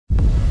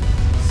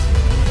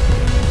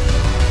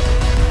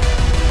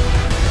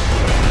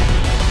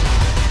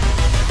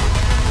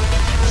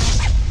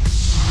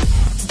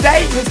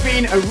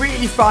been a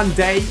really fun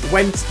day.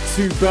 Went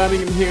to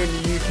Birmingham here in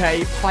the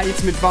UK, played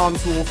some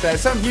Advanced Warfare.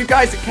 Some of you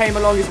guys that came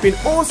along, it's been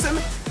awesome.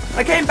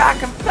 I came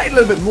back and played a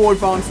little bit more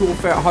Advanced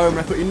Warfare at home, and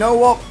I thought, you know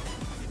what?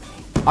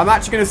 I'm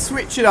actually going to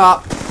switch it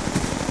up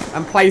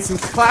and play some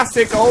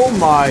classic. Oh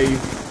my.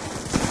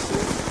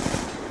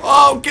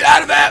 Oh, get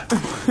out of there.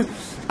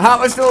 How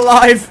am I still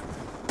alive?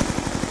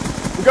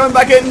 We're going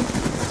back in.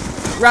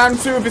 Round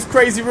 2 of this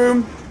crazy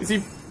room. Is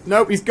he?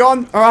 Nope, he's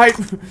gone. Alright.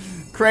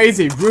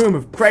 Crazy room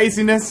of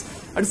craziness.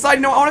 I decided,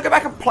 you know what, I want to go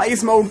back and play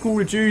some old Call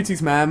of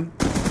Duties, man.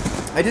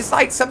 I just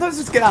like, sometimes I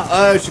just get that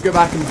urge to go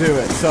back and do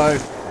it. So,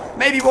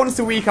 maybe once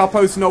a week I'll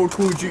post an old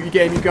Call of Duty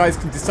game. You guys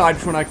can decide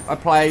which one I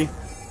play.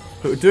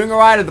 But we're doing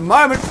alright at the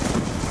moment.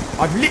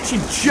 I've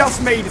literally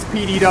just made this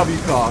PDW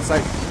class. I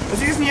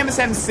was using the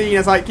MSMC and I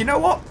was like, you know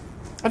what?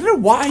 I don't know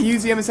why I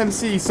used the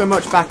MSMC so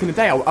much back in the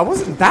day. I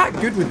wasn't that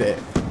good with it.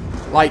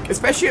 Like,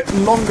 especially at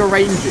longer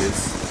ranges.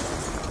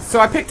 So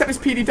I picked up this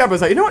PDW. I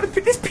was like, you know what?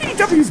 This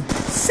PDW is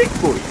sick,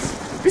 boys.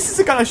 This is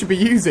the gun I should be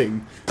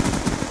using.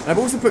 And I've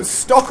also put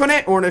stock on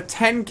it. We're on a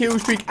 10 kill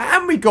streak.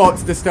 And we got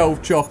the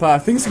stealth chopper.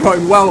 Things are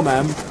going well,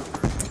 man.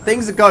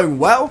 Things are going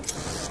well.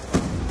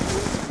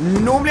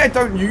 Normally I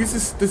don't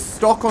use the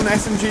stock on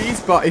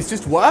SMGs, but it's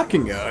just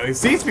working. It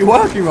seems to be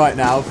working right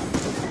now.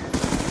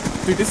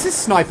 Dude, this is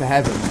sniper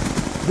heaven.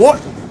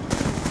 What?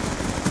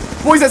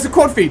 Boys, that's a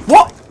quad feed.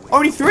 What?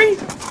 Only 3?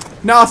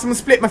 Nah, someone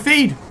split my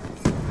feed.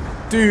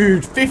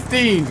 Dude,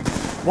 15.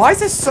 Why is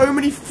there so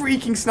many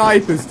freaking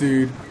snipers,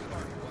 dude?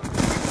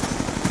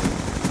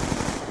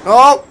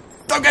 Oh,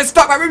 don't get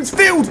stuck. My room's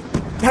filled.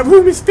 That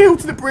room is filled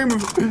to the brim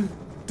of...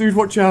 Dude,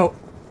 watch out.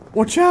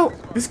 Watch out.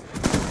 This...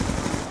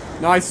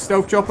 Nice,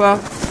 stealth chopper.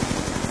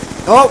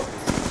 Oh.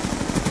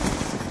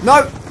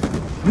 No.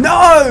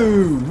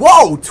 No.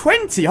 Whoa,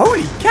 20.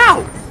 Holy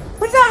cow.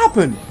 When did that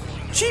happen?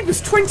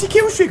 Jeebus, 20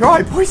 kill streak.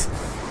 Alright, boys.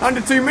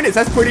 Under 2 minutes.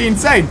 That's pretty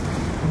insane.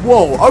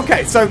 Whoa.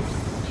 Okay, so...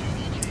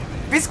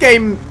 This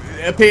game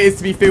appears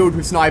to be filled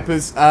with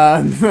snipers.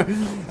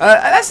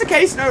 That's the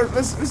case. No,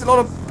 there's a lot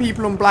of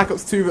people on Black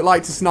Ops 2 that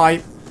like to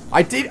snipe.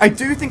 I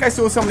do think I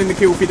saw someone in the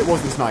kill feed that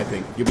wasn't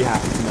sniping. You'll be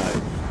happy to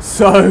know.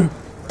 So,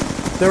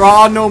 there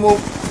are normal...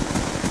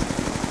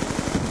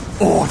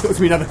 Oh, I thought it was going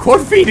to be another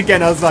quad feed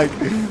again. I was like,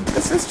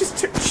 let's just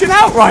chill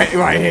out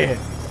right here.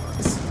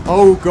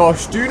 Oh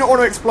gosh, do not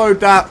want to explode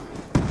that.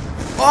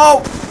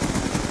 Oh!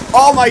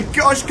 Oh my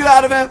gosh, get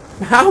out of it.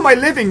 How am I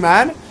living,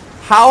 man?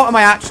 How am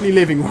I actually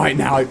living right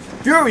now?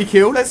 Fury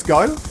kill, let's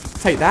go.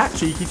 Take that.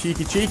 Cheeky,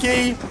 cheeky,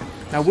 cheeky.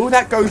 Now, will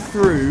that go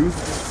through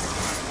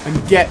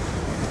and get...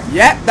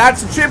 Yep,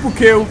 that's a triple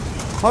kill.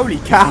 Holy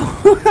cow.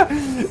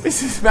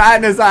 This is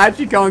madness. I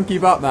actually can't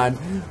keep up, man.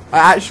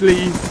 I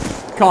actually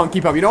can't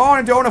keep up. You know what I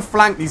want to do? I want to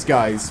flank these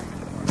guys.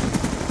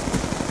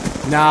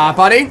 Nah,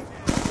 buddy.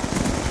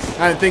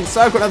 I don't think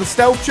so. I've got another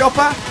stealth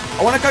chopper.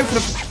 I want to go for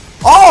the...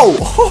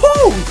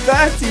 Oh!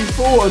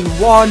 34 and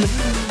 1.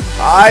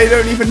 I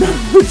don't even know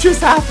what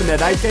just happened there.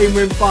 That game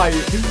went by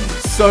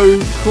so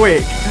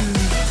quick.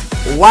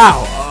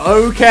 Wow.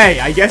 Okay.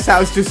 I guess that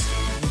was just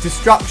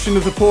destruction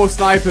of the poor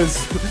snipers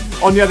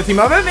on the other team.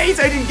 I'm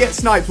amazed I didn't get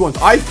sniped once.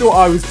 I thought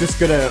I was just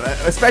going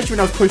to, especially when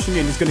I was pushing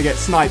in, just going to get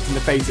sniped in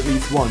the face at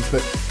least once.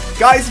 But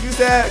guys, if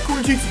there's Call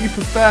of Duty you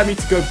prefer me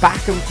to go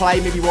back and play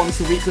maybe once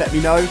a week, let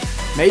me know.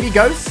 Maybe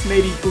Ghosts,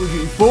 maybe Call of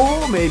Duty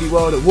 4, maybe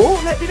World at War,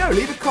 let me know.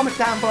 Leave a comment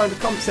down below in the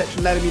comment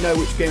section letting me know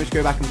which game I should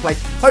go back and play.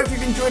 Hope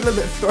you've enjoyed a little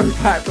bit of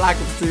Throwback Black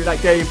Ops 2.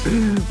 That game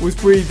was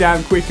pretty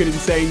damn quick and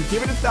insane.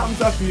 Give it a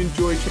thumbs up if you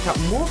enjoyed. Check out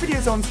more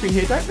videos on screen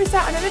here. Don't miss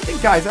out on anything,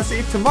 guys. I'll see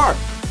you tomorrow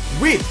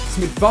with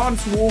some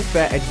Advanced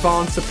Warfare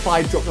Advanced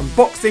Supply Drop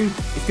unboxing.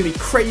 It's going to be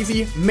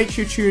crazy. Make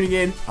sure you're tuning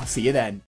in. I'll see you then.